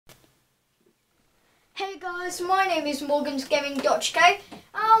Hey guys, my name is morgansgaming.k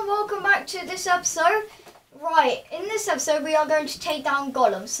and welcome back to this episode. Right, in this episode we are going to take down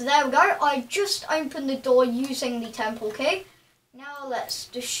Golem. So there we go, I just opened the door using the temple key. Now let's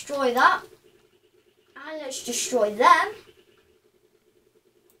destroy that. And let's destroy them.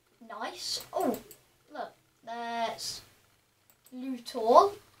 Nice. Oh, look, there's loot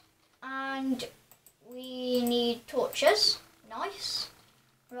all. And we need torches. Nice.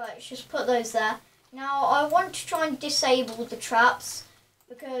 Right, let's just put those there. Now, I want to try and disable the traps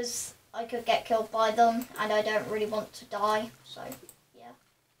because I could get killed by them and I don't really want to die, so yeah.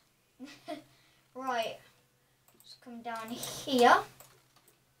 Right, let's come down here.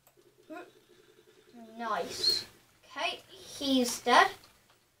 Nice. Okay, he's dead.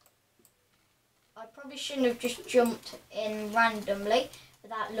 I probably shouldn't have just jumped in randomly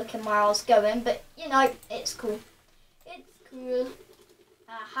without looking where I was going, but you know, it's cool. It's cool.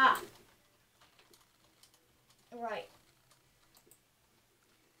 Aha. Right.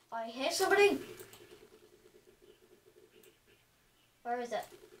 I hear somebody. Where is it?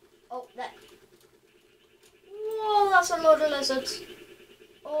 Oh, there. Whoa, that's a lot of lizards.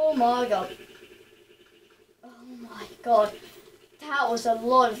 Oh my god. Oh my god. That was a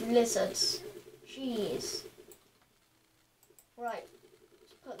lot of lizards. Jeez. Right.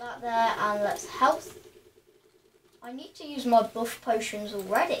 Let's put that there and let's health. I need to use my buff potions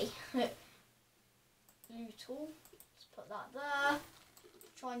already. Loot all. Let's put that there.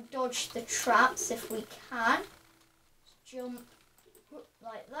 Try and dodge the traps if we can. Let's jump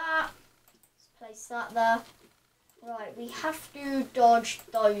like that. Let's place that there. Right, we have to dodge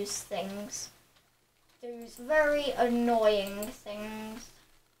those things. Those very annoying things.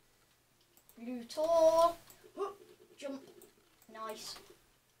 Loot all. Jump. Nice.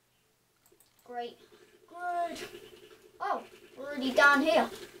 Great. Good. Oh, we're already down here.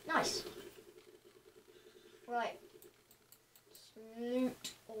 Nice. Right.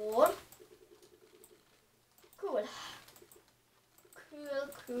 Loot all. Cool.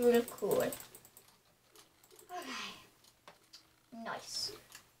 Cool. Okay. Nice.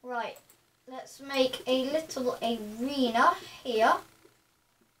 Right. Let's make a little arena here.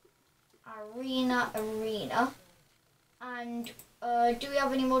 Arena. And do we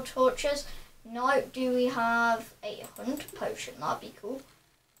have any more torches? No. Do we have a hunt potion? That'd be cool.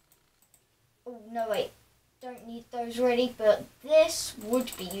 Oh, no, wait. Don't need those ready, but this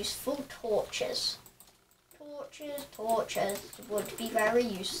would be useful. Torches would be very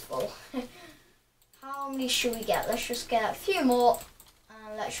useful. How many should we get? Let's just get a few more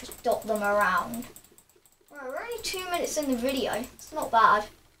and let's just dot them around. Right, we're only 2 minutes in the video. It's not bad.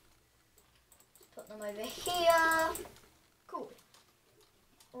 Put them over here. Cool.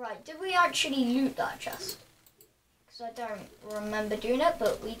 Right, did we actually loot that chest? Because I don't remember doing it,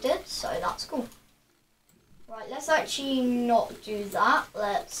 but we did, so that's cool. Right, let's actually not do that.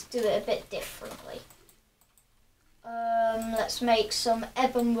 Let's do it a bit differently. Let's make some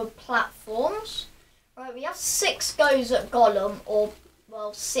ebonwood platforms. Right, we have 6 goes at Golem, or,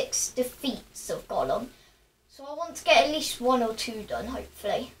 well, 6 defeats of Golem. So I want to get at least 1 or 2 done,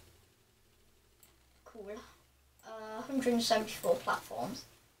 hopefully. Cool. 174 platforms.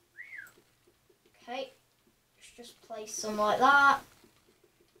 Okay, let's just place some like that.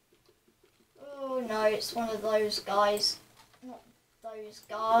 Oh no, it's one of those guys. Not those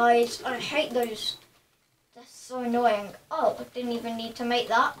guys. I hate those. They're so annoying. Oh, I didn't even need to make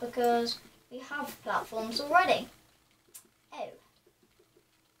that because we have platforms already. Oh.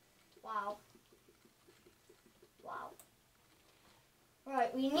 Wow.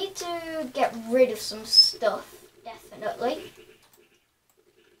 Right, we need to get rid of some stuff, definitely.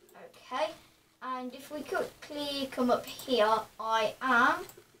 Okay, and if we quickly come up here, I am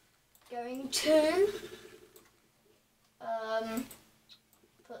going to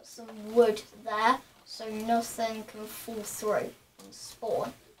put some wood there so nothing can fall through and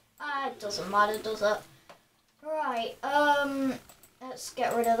spawn. It doesn't matter, does it? Right, let's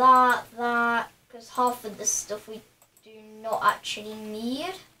get rid of that, because half of this stuff we do not actually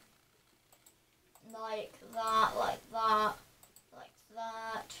need. Like that.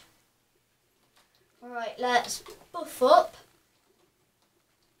 Right, let's buff up.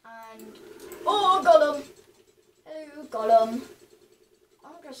 And, oh, Golem! Hello, Golem.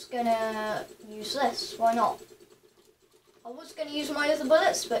 I'm just gonna use this, why not? I was gonna use my other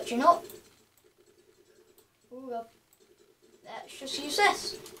bullets, but you know. Ooh, let's just use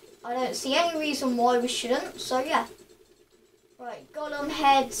this. I don't see any reason why we shouldn't, so yeah. Right, Golem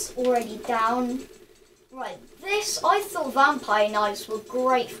head's already down. Right, this, I thought vampire knives were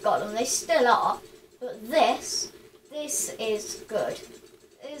great for Golem, they still are. But this is good.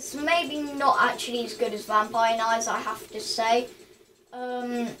 This maybe not actually as good as Vampire Knives, I have to say.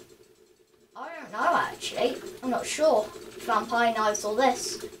 I don't know actually. I'm not sure. Vampire Knives or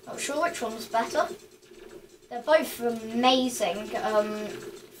this. Not sure which one's better. They're both amazing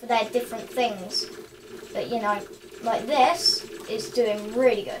for their different things. But you know, like this is doing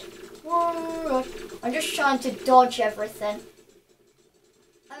really good. Whoa, I'm just trying to dodge everything.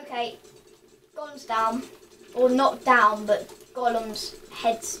 Okay, Golem's down. Or not down, but Golem's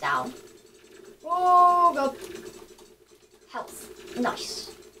head's down. Oh god. Health.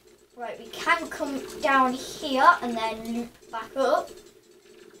 Nice. Right, we can come down here and then loop back up.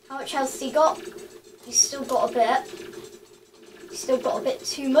 How much health has he got? He's still got a bit. He's still got a bit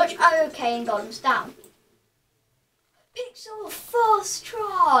too much. Okay, and Golem's down. Pixel first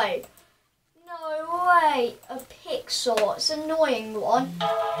try! No way! A pixel. It's an annoying one.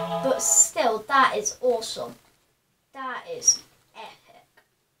 But still, that is awesome. That is epic.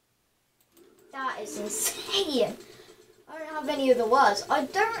 That is insane. I don't have any other words. I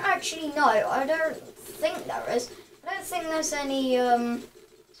don't actually know. I don't think there is. I don't think there's any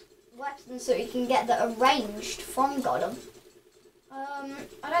weapons that you can get that are ranged from Golem.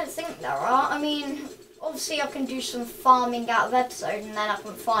 I don't think there are. I mean, obviously I can do some farming out of episode and then I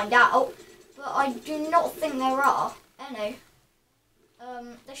can find out. But I do not think there are any.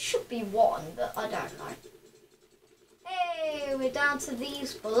 There should be one, but I don't know. Hey, we're down to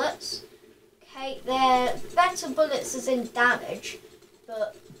these bullets. Okay, they're better bullets as in damage,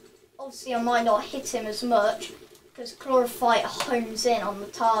 but obviously I might not hit him as much because Chlorophyte hones in on the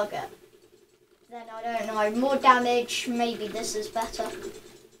target. Then I don't know, more damage, maybe this is better.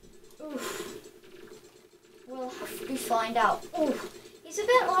 Oof. We'll have to find out. Oof. He's a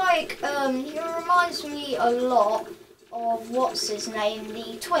bit like, he reminds me a lot of, what's his name,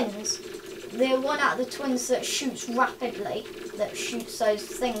 the twins. The one out of the twins that shoots rapidly, that shoots those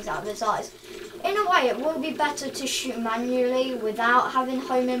things out of his eyes. In a way, it will be better to shoot manually without having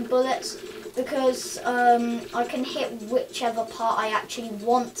home-in bullets because I can hit whichever part I actually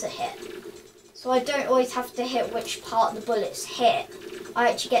want to hit. So I don't always have to hit which part the bullets hit. I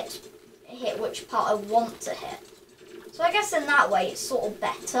actually get to hit which part I want to hit. So I guess in that way it's sort of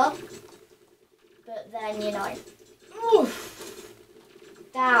better. But then, you know, oof,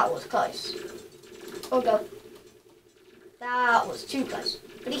 that was close. Oh god. That was too close.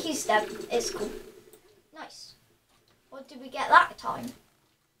 But he's dead. It's cool. Nice. What did we get that time?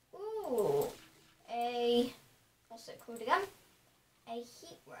 Ooh. What's it called again? A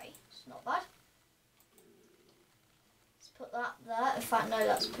heat ray. It's not bad. Let's put that there. In fact, no,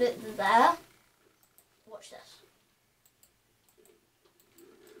 let's put it there. Watch this.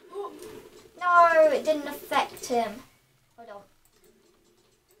 No, it didn't affect him. Hold on.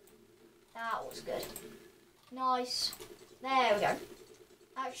 That was good. Nice. There we go.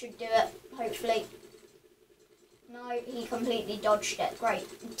 That should do it, hopefully. No, he completely dodged it. Great.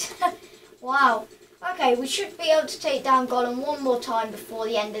 Wow. Okay, we should be able to take down Golem one more time before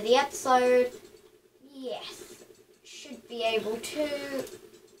the end of the episode. Yes. Should be able to.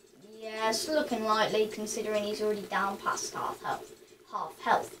 Yes, looking likely considering he's already down past half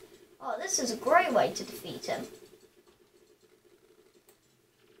health. Oh, this is a great way to defeat him.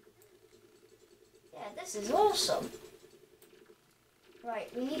 Yeah, this is awesome.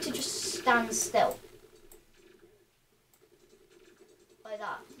 Right, we need to just stand still. Like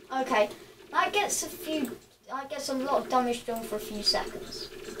that. Okay, that gets a lot of damage done for a few seconds.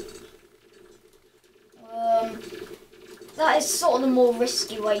 That is sort of the more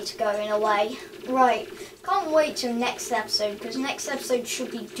risky way to go in a way. Right, can't wait till next episode, because next episode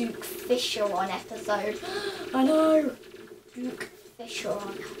should be Duke Fisher on episode. I know! Duke Fisher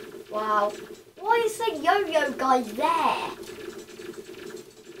on. Wow. Why is the yo-yo guy there?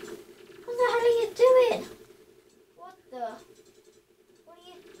 What the hell are you doing? What are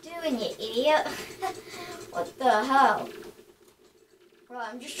you doing, you idiot? What the hell? Right,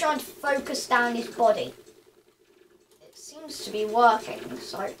 I'm just trying to focus down his body. It seems to be working,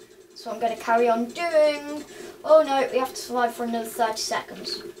 so that's what I'm going to carry on doing. Oh no, we have to survive for another 30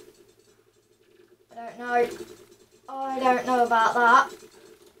 seconds. I don't know. I don't know about that.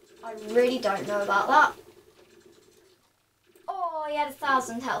 I really don't know about that. Oh, he had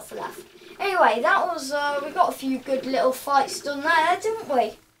 1,000 health left. Anyway, that was, we got a few good little fights done there, didn't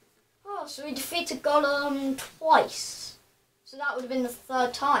we? Oh, so we defeated Golem twice. So that would have been the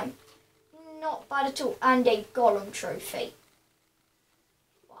third time. Not bad at all. And a Golem trophy.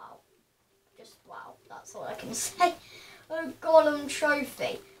 Wow. Just wow. That's all I can say. A Golem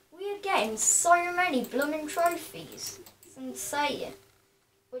trophy. We are getting so many blooming trophies. It's insane.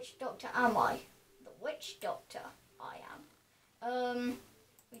 Which doctor am I? The witch doctor I am.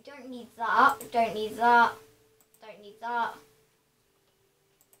 We don't need that. We don't need that. Don't need that.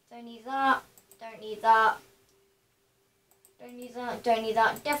 Don't need that. Don't need that. Don't need that. Don't need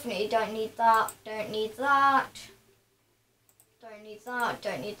that. Definitely don't need that. Don't need that. Don't need that.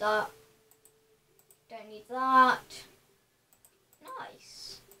 Don't need that. Don't need that.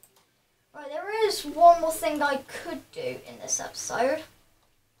 Nice. Right, there is one more thing I could do in this episode,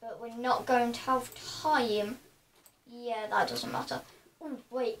 but we're not going to have time. Yeah, that doesn't matter. Oh,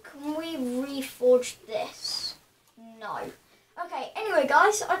 wait, can we reforge this? No. Okay, anyway,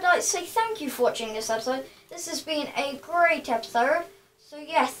 guys, I'd like to say thank you for watching this episode. This has been a great episode. So,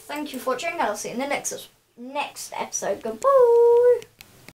 yes, thank you for watching, and I'll see you in the next episode. Goodbye.